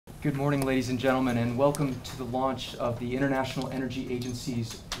Good morning, ladies and gentlemen, and welcome to the launch of the International Energy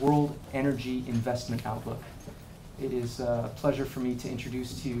Agency's World Energy Investment Outlook. It is a pleasure for me to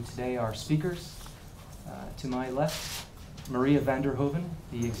introduce to you today our speakers. To my left, Maria van der Hoeven,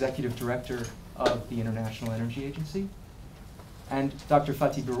 the Executive Director of the International Energy Agency, and Dr.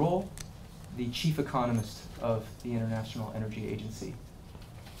 Fatih Birol, the Chief Economist of the International Energy Agency.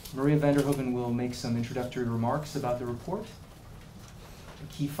 Maria van der Hoeven will make some introductory remarks about the report,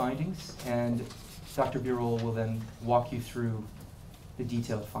 the key findings, and Dr. Birol will then walk you through the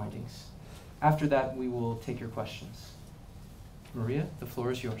detailed findings. After that, we will take your questions. Maria, the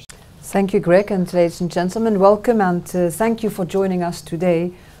floor is yours. Thank you, Greg, and ladies and gentlemen, welcome, and thank you for joining us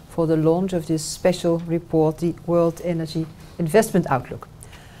today for the launch of this special report, the World Energy Investment Outlook.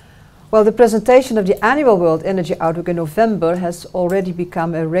 Well, the presentation of the annual World Energy Outlook in November has already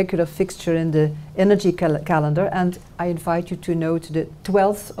become a regular fixture in the energy calendar, and I invite you to note the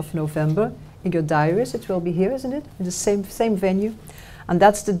 12th of November in your diaries. It will be here, isn't it? In the same venue. And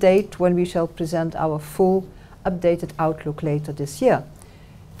that's the date when we shall present our full updated outlook later this year.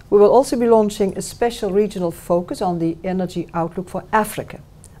 We will also be launching a special regional focus on the energy outlook for Africa,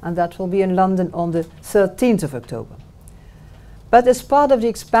 and that will be in London on the 13th of October. But as part of the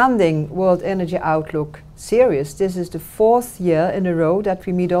expanding World Energy Outlook series, this is the 4th year in a row that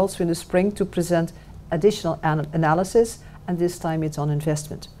we meet also in the spring to present additional analysis, and this time it's on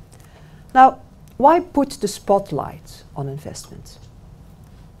investment. Now, why put the spotlight on investment?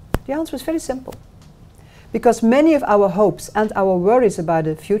 The answer is very simple. Because many of our hopes and our worries about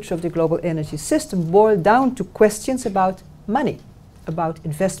the future of the global energy system boil down to questions about money, about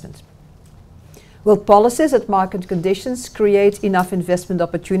investment. Will policies and market conditions create enough investment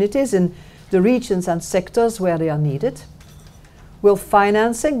opportunities in the regions and sectors where they are needed? Will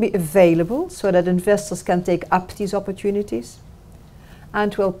financing be available so that investors can take up these opportunities?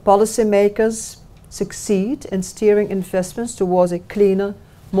 And will policymakers succeed in steering investments towards a cleaner,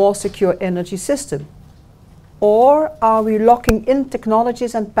 more secure energy system? Or are we locking in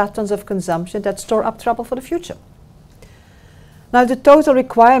technologies and patterns of consumption that store up trouble for the future? Now, the total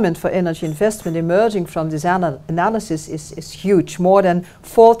requirement for energy investment emerging from this analysis is huge, more than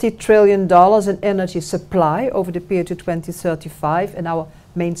 $40 trillion in energy supply over the period to 2035 in our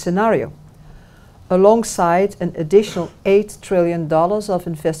main scenario, alongside an additional $8 trillion of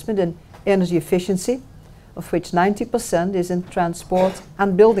investment in energy efficiency, of which 90% is in transport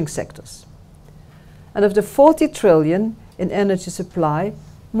and building sectors. And of the 40 trillion in energy supply,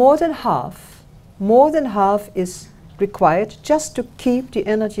 more than half is required just to keep the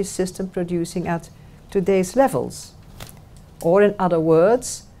energy system producing at today's levels. Or in other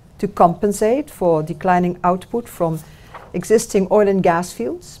words, to compensate for declining output from existing oil and gas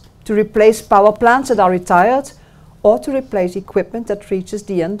fields, to replace power plants that are retired, or to replace equipment that reaches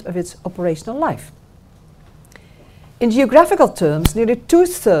the end of its operational life. In geographical terms, nearly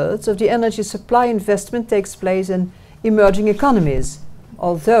 2/3 of the energy supply investment takes place in emerging economies,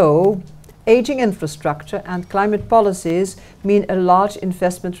 although aging infrastructure and climate policies mean a large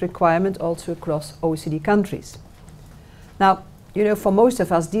investment requirement also across OECD countries. Now, you know, for most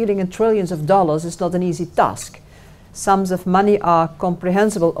of us, dealing in trillions of dollars is not an easy task. Sums of money are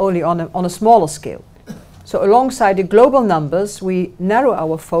comprehensible only on a smaller scale. So alongside the global numbers, we narrow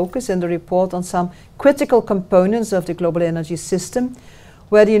our focus in the report on some critical components of the global energy system,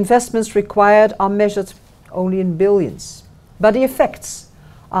 where the investments required are measured only in billions. But the effects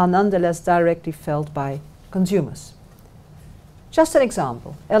are nonetheless directly felt by consumers. Just an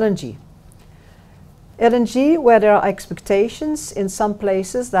example, LNG. LNG, where there are expectations in some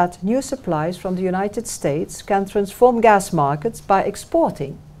places that new supplies from the United States can transform gas markets by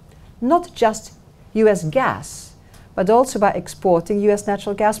exporting not just US gas, but also by exporting US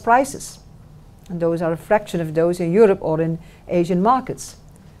natural gas prices. And those are a fraction of those in Europe or in Asian markets.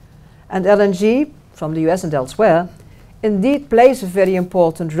 And LNG, from the US and elsewhere, indeed plays a very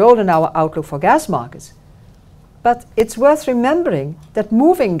important role in our outlook for gas markets. But it's worth remembering that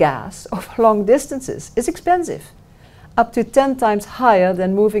moving gas over long distances is expensive, up to 10 times higher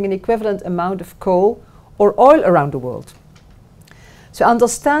than moving an equivalent amount of coal or oil around the world. So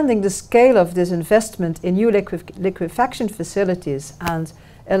understanding the scale of this investment in new liquefaction facilities and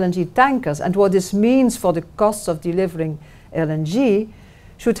LNG tankers and what this means for the costs of delivering LNG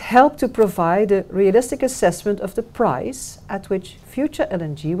should help to provide a realistic assessment of the price at which future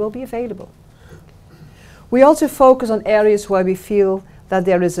LNG will be available. We also focus on areas where we feel that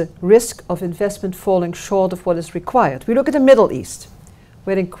there is a risk of investment falling short of what is required. We look at the Middle East,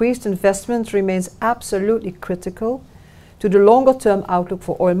 where increased investment remains absolutely critical to the longer-term outlook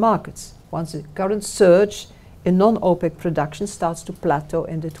for oil markets, once the current surge in non-OPEC production starts to plateau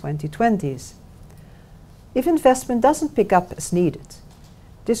in the 2020s. If investment doesn't pick up as needed,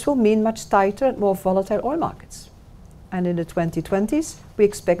 this will mean much tighter and more volatile oil markets. And in the 2020s, we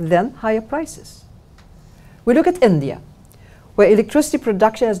expect then higher prices. We look at India, where electricity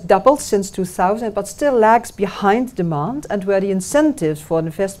production has doubled since 2000 but still lags behind demand, and where the incentives for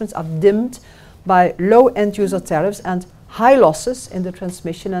investments are dimmed by low end-user tariffs and high losses in the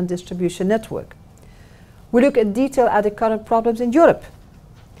transmission and distribution network. We look in detail at the current problems in Europe,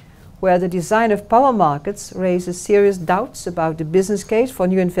 where the design of power markets raises serious doubts about the business case for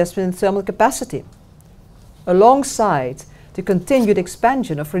new investment in thermal capacity. Alongside the continued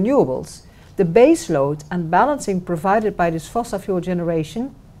expansion of renewables, the base load and balancing provided by this fossil fuel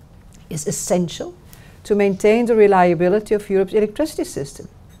generation is essential to maintain the reliability of Europe's electricity system.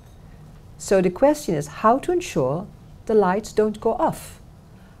 So the question is how to ensure the lights don't go off,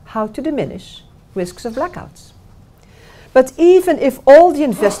 how to diminish risks of blackouts. But even if all the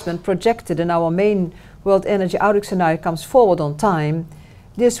investment projected in our main World Energy Outlook scenario comes forward on time,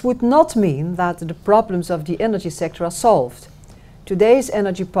 this would not mean that the problems of the energy sector are solved. Today's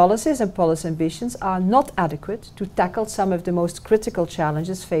energy policies and policy ambitions are not adequate to tackle some of the most critical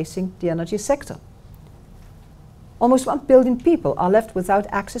challenges facing the energy sector. Almost 1 billion people are left without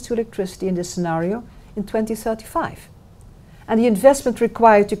access to electricity in this scenario in 2035. And the investment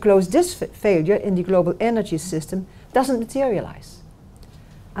required to close this failure in the global energy system doesn't materialize.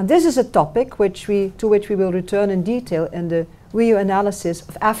 And this is a topic to which we will return in detail in the Rio analysis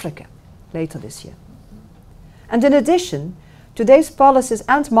of Africa later this year. And in addition, today's policies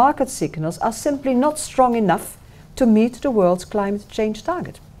and market signals are simply not strong enough to meet the world's climate change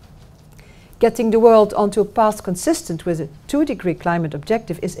target. Getting the world onto a path consistent with a 2-degree climate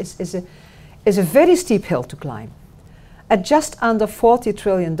objective is a very steep hill to climb. At just under $40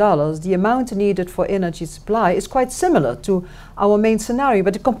 trillion, the amount needed for energy supply is quite similar to our main scenario,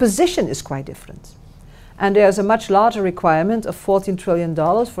 but the composition is quite different. And there is a much larger requirement of $14 trillion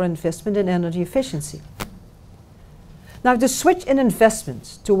for investment in energy efficiency. Now, the switch in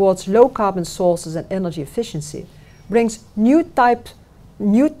investments towards low-carbon sources and energy efficiency brings new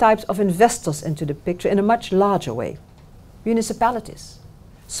types of investors into the picture in a much larger way. Municipalities,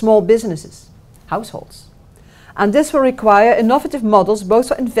 small businesses, households. And this will require innovative models both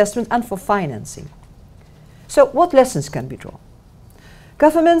for investment and for financing. So what lessons can be drawn?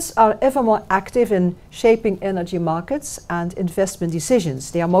 Governments are ever more active in shaping energy markets and investment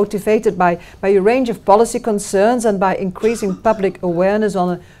decisions. They are motivated by a range of policy concerns and by increasing public awareness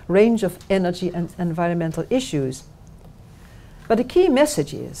on a range of energy and environmental issues. But the key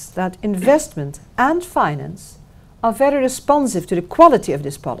message is that investment and finance are very responsive to the quality of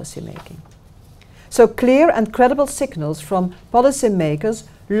this policy making. So clear and credible signals from policymakers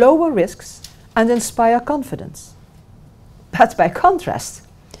lower risks and inspire confidence. But by contrast,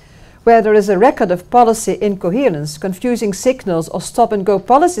 where there is a record of policy incoherence, confusing signals or stop-and-go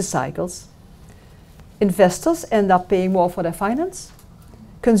policy cycles, investors end up paying more for their finance,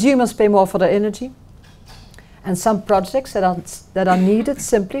 consumers pay more for their energy, and some projects that are needed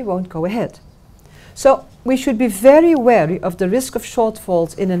simply won't go ahead. So we should be very wary of the risk of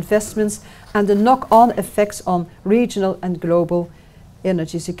shortfalls in investments and the knock-on effects on regional and global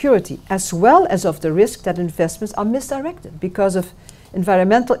energy security, as well as of the risk that investments are misdirected because of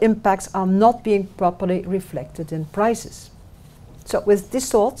environmental impacts are not being properly reflected in prices. So with these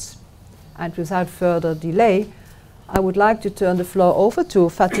thoughts, and without further delay, I would like to turn the floor over to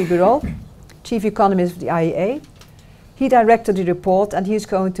Fatih Birol, Chief Economist of the IEA. He directed the report and he is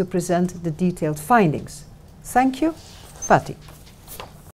going to present the detailed findings. Thank you, Fatih.